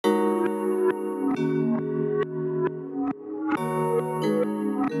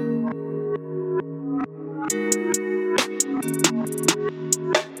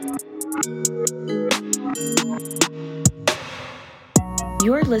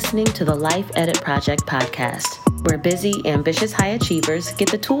listening to the Life Edit Project podcast, where busy, ambitious high achievers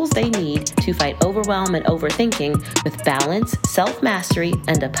get the tools they need to fight overwhelm and overthinking with balance, self-mastery,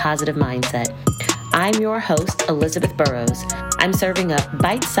 and a positive mindset. I'm your host, Elizabeth Burrows. I'm serving up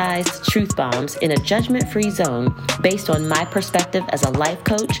bite-sized truth bombs in a judgment-free zone based on my perspective as a life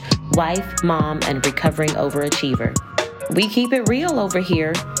coach, wife, mom, and recovering overachiever. We keep it real over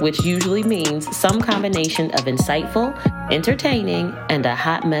here, which usually means some combination of insightful, entertaining, and a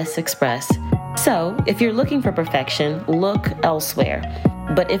hot mess express. So, if you're looking for perfection, look elsewhere.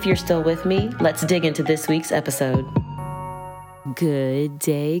 But if you're still with me, let's dig into this week's episode. Good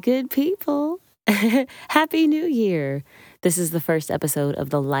day, good people. Happy New Year. This is the first episode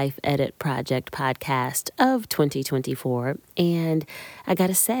of the Life Edit Project podcast of 2024. And I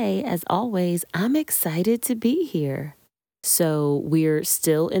gotta say, as always, I'm excited to be here. So we're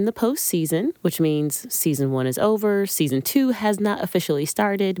still in the postseason, which means season 1 is over. Season 2 has not officially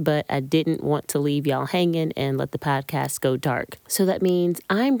started, but I didn't want to leave y'all hanging and let the podcast go dark. So that means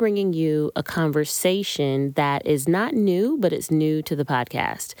I'm bringing you a conversation that is not new, but it's new to the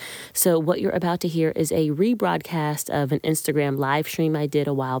podcast. So what you're about to hear is a rebroadcast of an Instagram live stream I did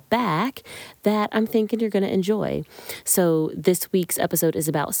a while back that I'm thinking you're going to enjoy. So this week's episode is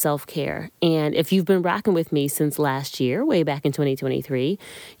about self-care. And if you've been rocking with me since last year, way back in 2023,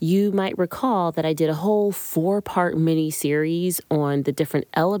 you might recall that I did a whole 4-part mini series on the different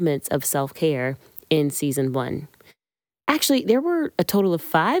elements of self-care in season 1. Actually, there were a total of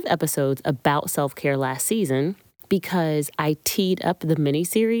 5 episodes about self-care last season because I teed up the mini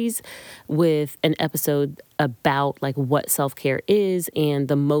series with an episode about what self-care is and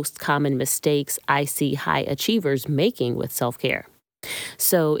the most common mistakes I see high achievers making with self-care.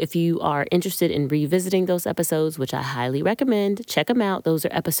 So if you are interested in revisiting those episodes, which I highly recommend, check them out. Those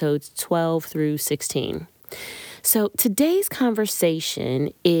are episodes 12 through 16. So today's conversation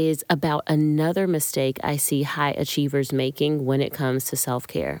is about another mistake I see high achievers making when it comes to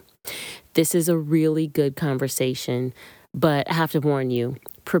self-care. This is a really good conversation, but I have to warn you,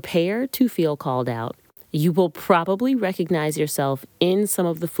 prepare to feel called out. You will probably recognize yourself in some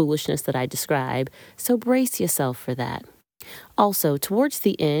of the foolishness that I describe, so brace yourself for that. Also, towards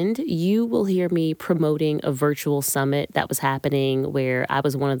the end, you will hear me promoting a virtual summit that was happening where I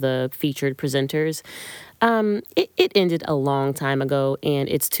was one of the featured presenters. It ended a long time ago, and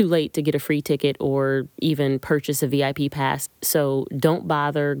it's too late to get a free ticket or even purchase a VIP pass, so don't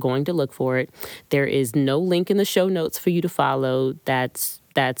bother going to look for it. There is no link in the show notes for you to follow. That's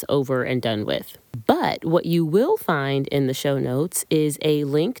over and done with. But what you will find in the show notes is a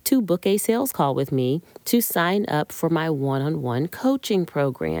link to book a sales call with me to sign up for my one-on-one coaching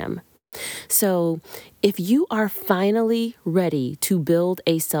program. So if you are finally ready to build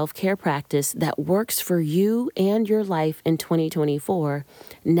a self-care practice that works for you and your life in 2024,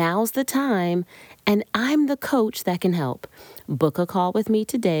 now's the time, and I'm the coach that can help. Book a call with me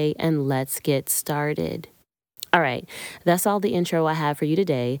today and let's get started. All right, that's all the intro I have for you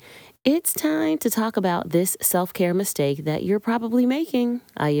today. It's time to talk about this self-care mistake that you're probably making.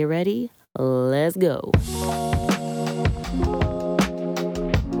 Are you ready? Let's go.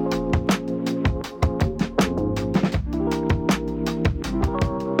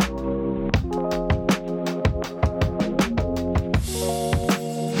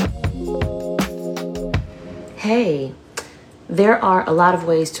 Hey. There are a lot of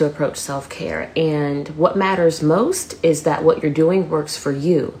ways to approach self-care, and what matters most is that what you're doing works for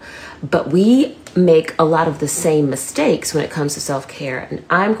you. But we make a lot of the same mistakes when it comes to self-care, and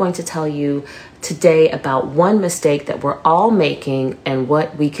I'm going to tell you today about one mistake that we're all making and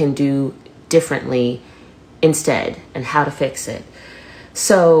what we can do differently instead and how to fix it.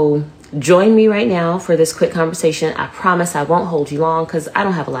 So join me right now for this quick conversation. I promise I won't hold you long because I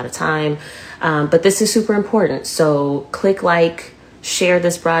don't have a lot of time. But this is super important. So click like, share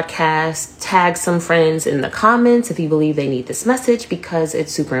this broadcast, tag some friends in the comments if you believe they need this message because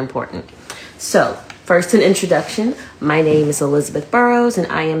it's super important. So first, an introduction. My name is Elizabeth Burrows,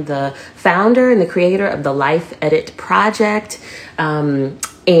 and I am the founder and the creator of the Life Edit Project.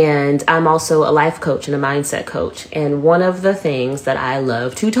 And I'm also a life coach and a mindset coach. And one of the things that I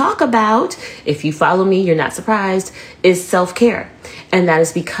love to talk about, if you follow me, you're not surprised, is self-care. And that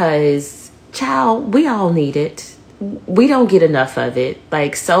is because, child, we all need it. We don't get enough of it.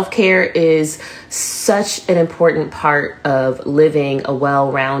 Self-care is such an important part of living a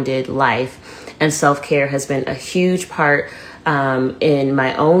well-rounded life. And self-care has been a huge part in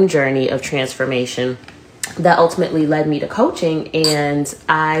my own journey of transformation that ultimately led me to coaching. And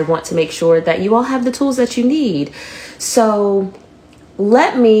I want to make sure that you all have the tools that you need. So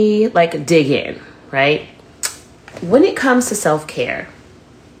let me dig in, right? When it comes to self-care,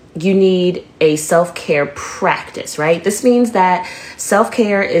 you need a self-care practice, right? This means that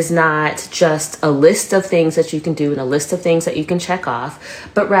self-care is not just a list of things that you can do and a list of things that you can check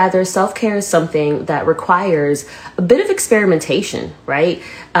off, but rather self-care is something that requires a bit of experimentation, right?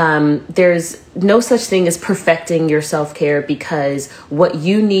 There's no such thing as perfecting your self-care, because what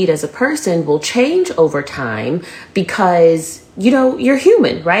you need as a person will change over time, because you're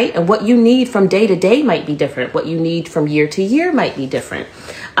human, right? And what you need from day to day might be different. What you need from year to year might be different.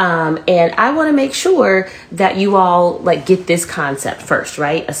 And I want to make sure that you all get this concept first,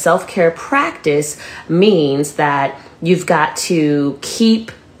 right? A self-care practice means that you've got to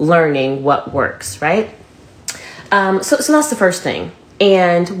keep learning what works, right? So that's the first thing.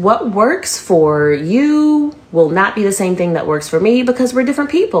 And what works for you will not be the same thing that works for me, because we're different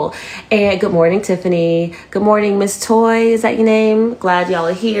people. And good morning, Tiffany. Good morning, Miss Toy. Is that your name? Glad y'all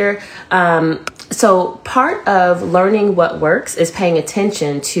are here. So part of learning what works is paying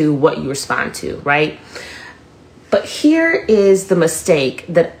attention to what you respond to, right? But here is the mistake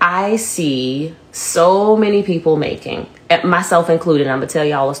that I see so many people making, myself included. I'm going to tell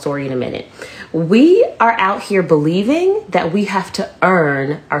y'all a story in a minute. We are out here believing that we have to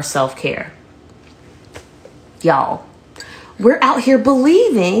earn our self-care. Y'all, we're out here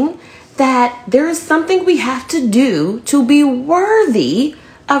believing that there is something we have to do to be worthy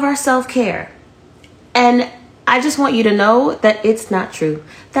of our self-care. And I just want you to know that it's not true.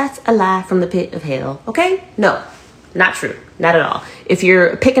 That's a lie from the pit of hell, okay? No, not true. Not at all. If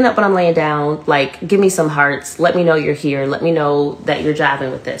you're picking up when I'm laying down, give me some hearts. Let me know you're here. Let me know that you're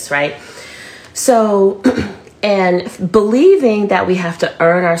jiving with this, right? So, and believing that we have to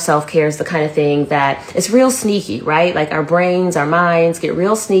earn our self-care is the kind of thing that is real sneaky, right? Our brains, our minds get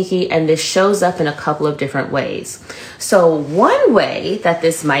real sneaky, and this shows up in a couple of different ways. So one way that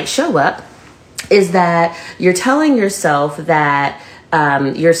this might show up is that you're telling yourself that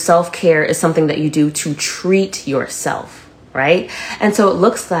your self-care is something that you do to treat yourself, right? And so it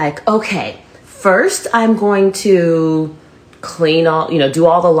looks like, okay, first I'm going to clean all, do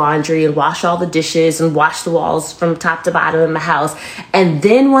all the laundry and wash all the dishes and wash the walls from top to bottom in my house. And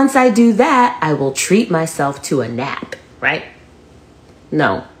then once I do that, I will treat myself to a nap, right?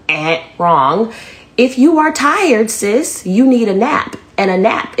 No, wrong. If you are tired, sis, you need a nap, and a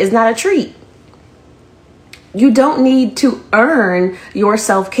nap is not a treat. You don't need to earn your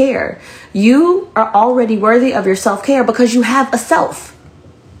self-care. You are already worthy of your self-care because you have a self.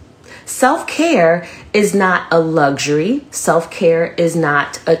 Self-care is not a luxury. Self-care is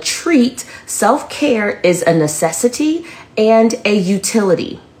not a treat. Self-care is a necessity and a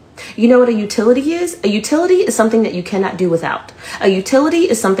utility. You know what a utility is? A utility is something that you cannot do without. A utility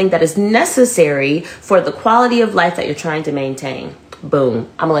is something that is necessary for the quality of life that you're trying to maintain. Boom.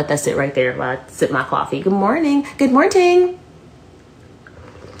 I'm gonna let that sit right there while I sip my coffee. Good morning. Good morning.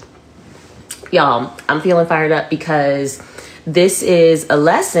 Y'all, I'm feeling fired up because this is a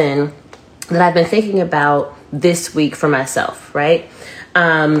lesson that I've been thinking about this week for myself, right?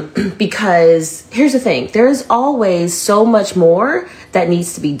 Because here's the thing, there's always so much more that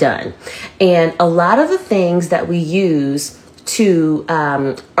needs to be done. And a lot of the things that we use to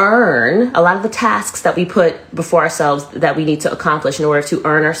earn, a lot of the tasks that we put before ourselves that we need to accomplish in order to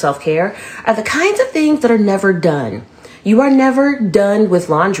earn our self-care are the kinds of things that are never done. You are never done with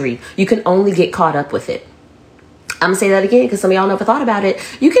laundry. You can only get caught up with it. I'm gonna say that again because some of y'all never thought about it.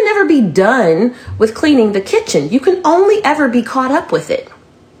 You can never be done with cleaning the kitchen. You can only ever be caught up with it.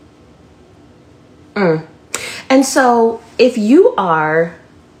 And so if you are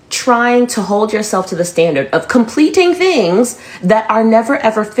trying to hold yourself to the standard of completing things that are never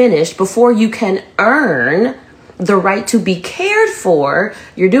ever finished before you can earn the right to be cared for,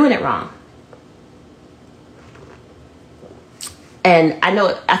 you're doing it wrong. And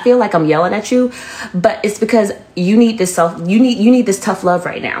I feel like I'm yelling at you, but it's because you need this you need this tough love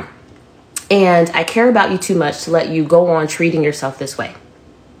right now. And I care about you too much to let you go on treating yourself this way.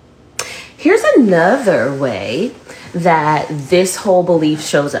 Here's another way that this whole belief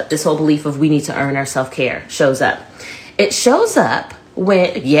shows up. This whole belief of we need to earn our self-care shows up. It shows up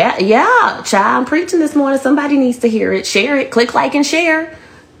when, child, I'm preaching this morning. Somebody needs to hear it. Share it. Click like and share.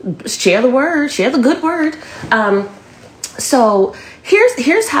 Share the word. Share the good word. So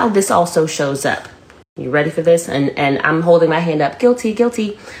here's how this also shows up. You ready for this? And I'm holding my hand up.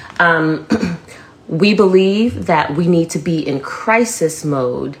 Guilty. We believe that we need to be in crisis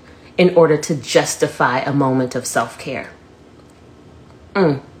mode in order to justify a moment of self-care.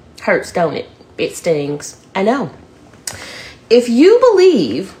 Hurts, don't it? It stings. I know. If you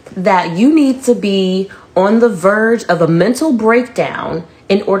believe that you need to be on the verge of a mental breakdown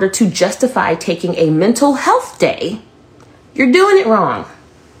in order to justify taking a mental health day, you're doing it wrong.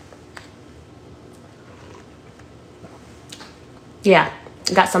 Yeah,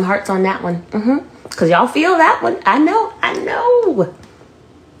 got some hearts on that one. Because y'all feel that one. I know.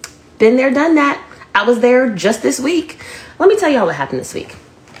 Been there, done that. I was there just this week. Let me tell y'all what happened this week.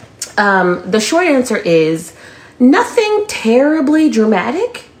 The short answer is nothing terribly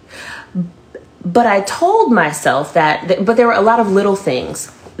dramatic, but I told myself but there were a lot of little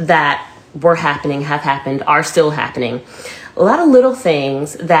things that were happening, have happened, are still happening. A lot of little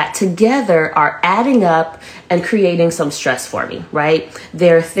things that together are adding up and creating some stress for me, right?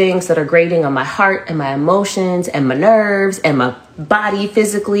 There are things that are grating on my heart and my emotions and my nerves and my body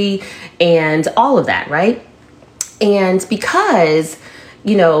physically and all of that, right? And because,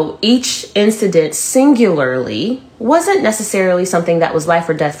 each incident singularly wasn't necessarily something that was life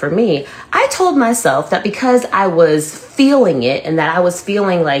or death for me, I told myself that because I was feeling it and that I was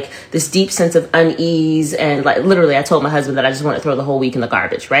feeling like this deep sense of unease and like literally I told my husband that I just want to throw the whole week in the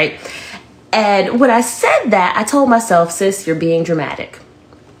garbage, right? And when I said that, I told myself, sis, you're being dramatic.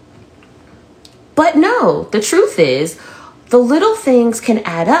 But no, the truth is, the little things can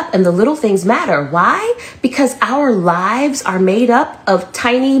add up and the little things matter. Why? Because our lives are made up of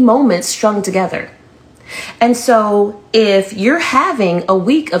tiny moments strung together. And so if you're having a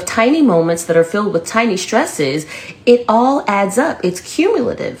week of tiny moments that are filled with tiny stresses, it all adds up. It's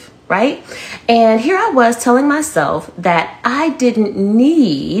cumulative, right? And here I was telling myself that I didn't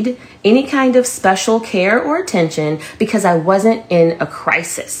need any kind of special care or attention because I wasn't in a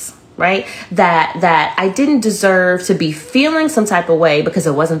crisis. Right? That I didn't deserve to be feeling some type of way because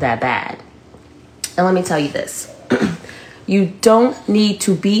it wasn't that bad. And let me tell you this. You don't need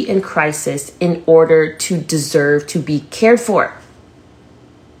to be in crisis in order to deserve to be cared for.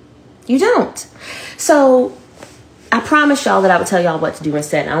 You don't. So I promised y'all that I would tell y'all what to do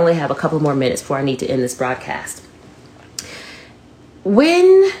instead. I only have a couple more minutes before I need to end this broadcast.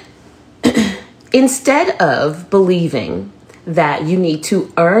 Instead of believing that you need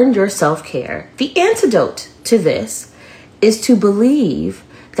to earn your self-care, the antidote to this is to believe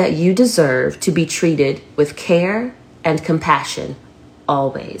that you deserve to be treated with care and compassion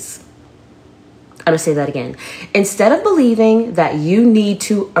always. I'm going to say that again. Instead of believing that you need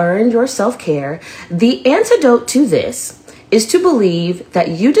to earn your self-care, the antidote to this is to believe that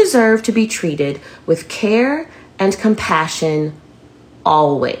you deserve to be treated with care and compassion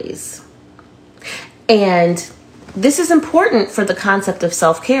always. And this is important for the concept of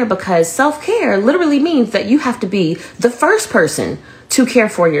self-care because self-care literally means that you have to be the first person to care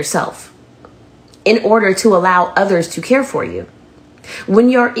for yourself in order to allow others to care for you. When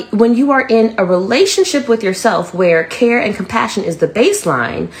you are in a relationship with yourself where care and compassion is the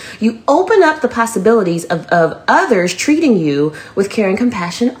baseline, you open up the possibilities of others treating you with care and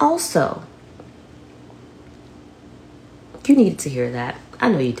compassion also. You needed to hear that. I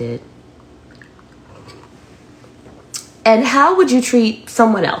know you did. And how would you treat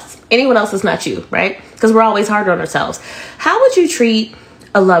someone else? Anyone else that's not you, right? Because we're always hard on ourselves. How would you treat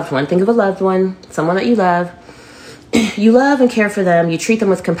a loved one? Think of a loved one, someone that you love. You love and care for them. You treat them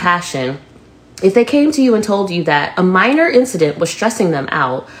with compassion. If they came to you and told you that a minor incident was stressing them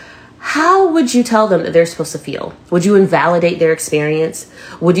out, how would you tell them that they're supposed to feel? Would you invalidate their experience?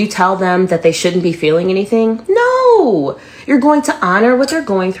 Would you tell them that they shouldn't be feeling anything? No. You're going to honor what they're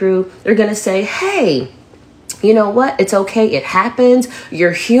going through. You're going to say, hey, you know what? It's okay. It happens.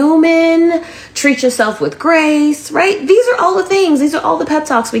 You're human. Treat yourself with grace, right? These are all the things. These are all the pep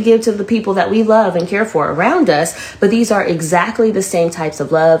talks we give to the people that we love and care for around us. But these are exactly the same types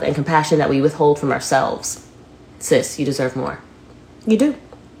of love and compassion that we withhold from ourselves. Sis, you deserve more. You do.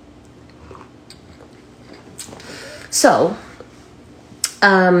 So,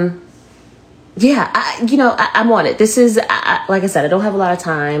 yeah, I'm on it. This is, like I said, I don't have a lot of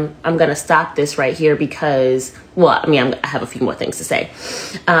time. I'm going to stop this right here because, I have a few more things to say.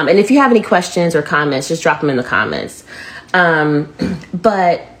 And if you have any questions or comments, just drop them in the comments.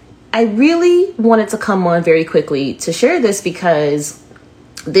 But I really wanted to come on very quickly to share this because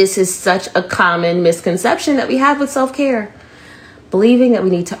this is such a common misconception that we have with self-care. Believing that we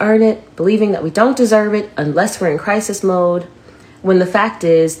need to earn it, believing that we don't deserve it unless we're in crisis mode, when the fact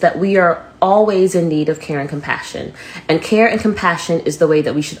is that we are always in need of care and compassion. And care and compassion is the way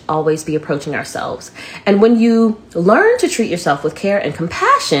that we should always be approaching ourselves. And when you learn to treat yourself with care and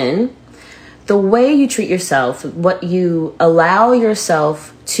compassion, the way you treat yourself, what you allow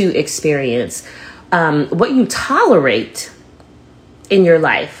yourself to experience, what you tolerate in your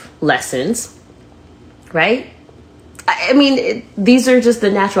life lessens, right? I mean, these are just the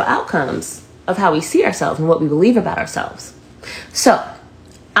natural outcomes of how we see ourselves and what we believe about ourselves. So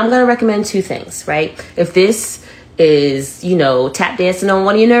I'm going to recommend two things, right? If this is, tap dancing on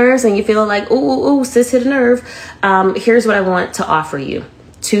one of your nerves and you feel like, ooh, sis hit a nerve, here's what I want to offer you.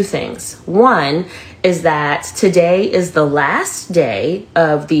 Two things. One is that today is the last day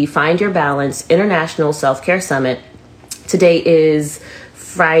of the Find Your Balance International Self-Care Summit. Today is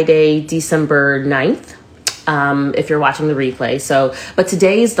Friday, December 9th. If you're watching the replay. But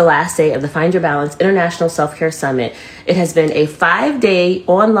today is the last day of the Find Your Balance International Self-Care Summit. It has been a 5-day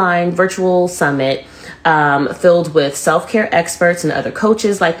online virtual summit filled with self-care experts and other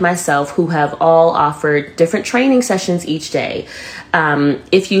coaches like myself who have all offered different training sessions each day.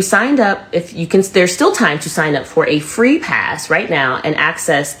 If you signed up, there's still time to sign up for a free pass right now and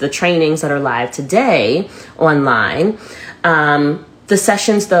access the trainings that are live today online. The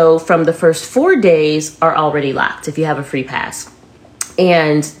sessions, though, from the first 4 days are already locked if you have a free pass.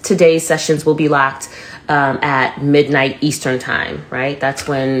 And today's sessions will be locked at midnight Eastern time, right? That's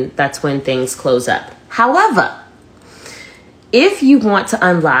when things close up. However, if you want to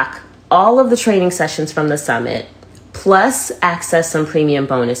unlock all of the training sessions from the summit, plus access some premium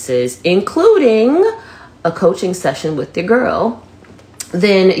bonuses, including a coaching session with your girl,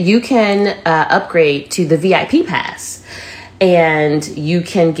 then you can upgrade to the VIP pass. And you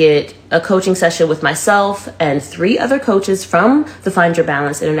can get a coaching session with myself and 3 other coaches from the Find Your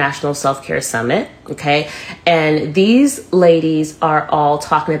Balance International Self-Care Summit. Okay. And these ladies are all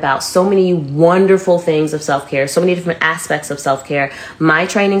talking about so many wonderful things of self-care, so many different aspects of self-care. My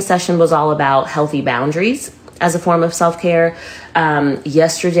training session was all about healthy boundaries as a form of self-care.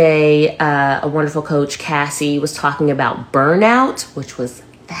 Yesterday, a wonderful coach, Cassie, was talking about burnout, which was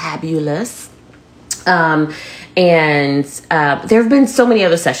fabulous. And there have been so many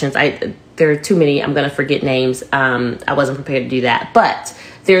other sessions. There are too many. I'm going to forget names. I wasn't prepared to do that, but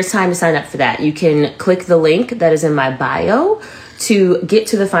there's time to sign up for that. You can click the link that is in my bio to get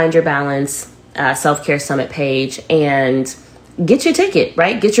to the Find Your Balance Self-Care Summit page and get your ticket,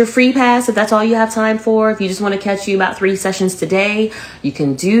 right? Get your free pass if that's all you have time for. If you just want to catch you about 3 sessions today, you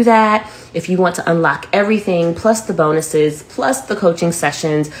can do that. If you want to unlock everything, plus the bonuses, plus the coaching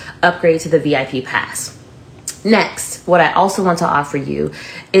sessions, upgrade to the VIP pass. Next, what I also want to offer you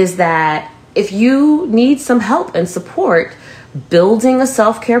is that if you need some help and support building a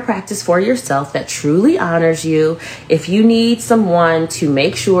self-care practice for yourself that truly honors you, if you need someone to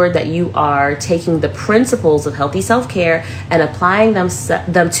make sure that you are taking the principles of healthy self-care and applying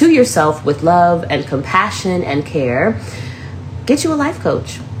them to yourself with love and compassion and care, get you a life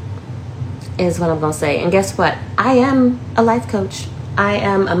coach is what I'm going to say. And guess what? I am a life coach. I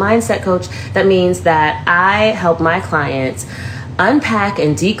am a mindset coach. That means that I help my clients unpack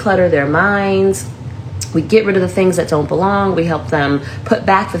and declutter their minds. We get rid of the things that don't belong. We help them put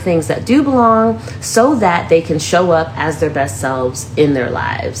back the things that do belong so that they can show up as their best selves in their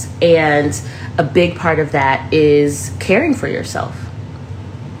lives. And a big part of that is caring for yourself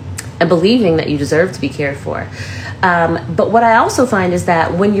and believing that you deserve to be cared for. But what I also find is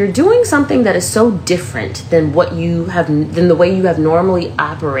that when you're doing something that is so different than the way you have normally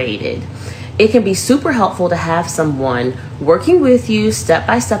operated, it can be super helpful to have someone working with you step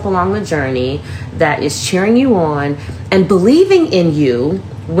by step along the journey that is cheering you on and believing in you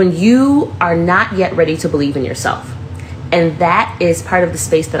when you are not yet ready to believe in yourself. And that is part of the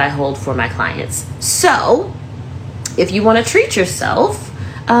space that I hold for my clients. So if you want to treat yourself,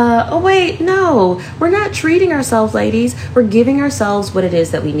 no, we're not treating ourselves, ladies. We're giving ourselves what it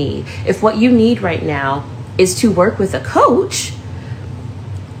is that we need. If what you need right now is to work with a coach,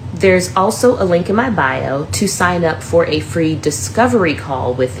 there's also a link in my bio to sign up for a free discovery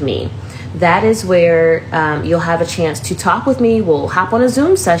call with me. That is where you'll have a chance to talk with me. We'll hop on a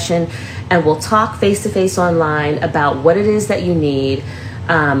Zoom session and we'll talk face-to-face online about what it is that you need,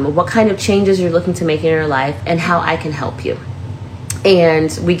 what kind of changes you're looking to make in your life, and how I can help you.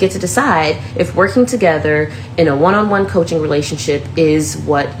 And we get to decide if working together in a one-on-one coaching relationship is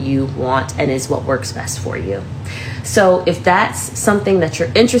what you want and is what works best for you. So if that's something that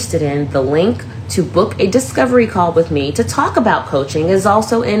you're interested in, the link to book a discovery call with me to talk about coaching is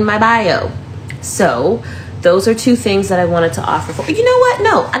also in my bio. So those are 2 things that I wanted to offer for. You know what?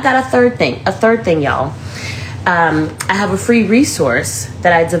 No, I got a third thing, y'all. I have a free resource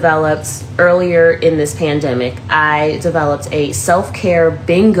that I developed earlier in this pandemic. I developed a self-care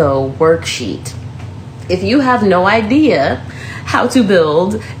bingo worksheet. If you have no idea how to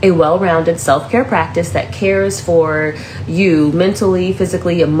build a well-rounded self-care practice that cares for you mentally,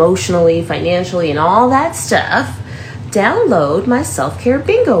 physically, emotionally, financially, and all that stuff, download my self-care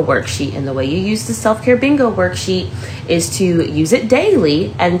bingo worksheet. And the way you use the self-care bingo worksheet is to use it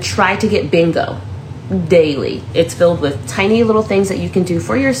daily and try to get bingo. daily. It's filled with tiny little things that you can do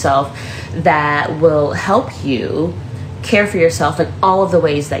for yourself that will help you care for yourself in all of the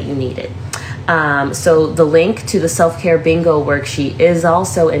ways that you need it. So the link to the self-care bingo worksheet is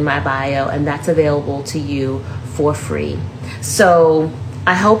also in my bio, and that's available to you for free. So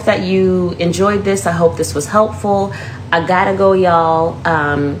I hope that you enjoyed this. I hope this was helpful. I gotta go, y'all.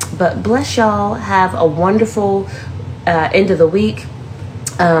 But bless y'all. Have a wonderful end of the week.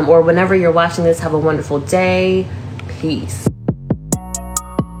 Or whenever you're watching this, have a wonderful day. Peace.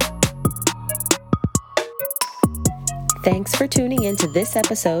 Thanks for tuning in to this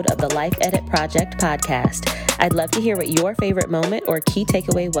episode of the Life Edit Project podcast. I'd love to hear what your favorite moment or key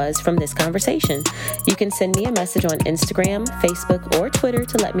takeaway was from this conversation. You can send me a message on Instagram, Facebook, or Twitter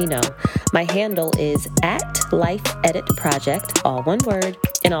to let me know. My handle is @LifeEditProject, all one word,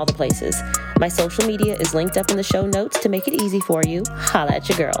 in all the places. My social media is linked up in the show notes to make it easy for you. Holla at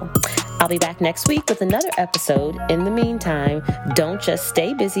your girl. I'll be back next week with another episode. In the meantime, don't just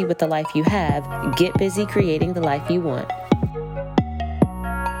stay busy with the life you have. Get busy creating the life you want.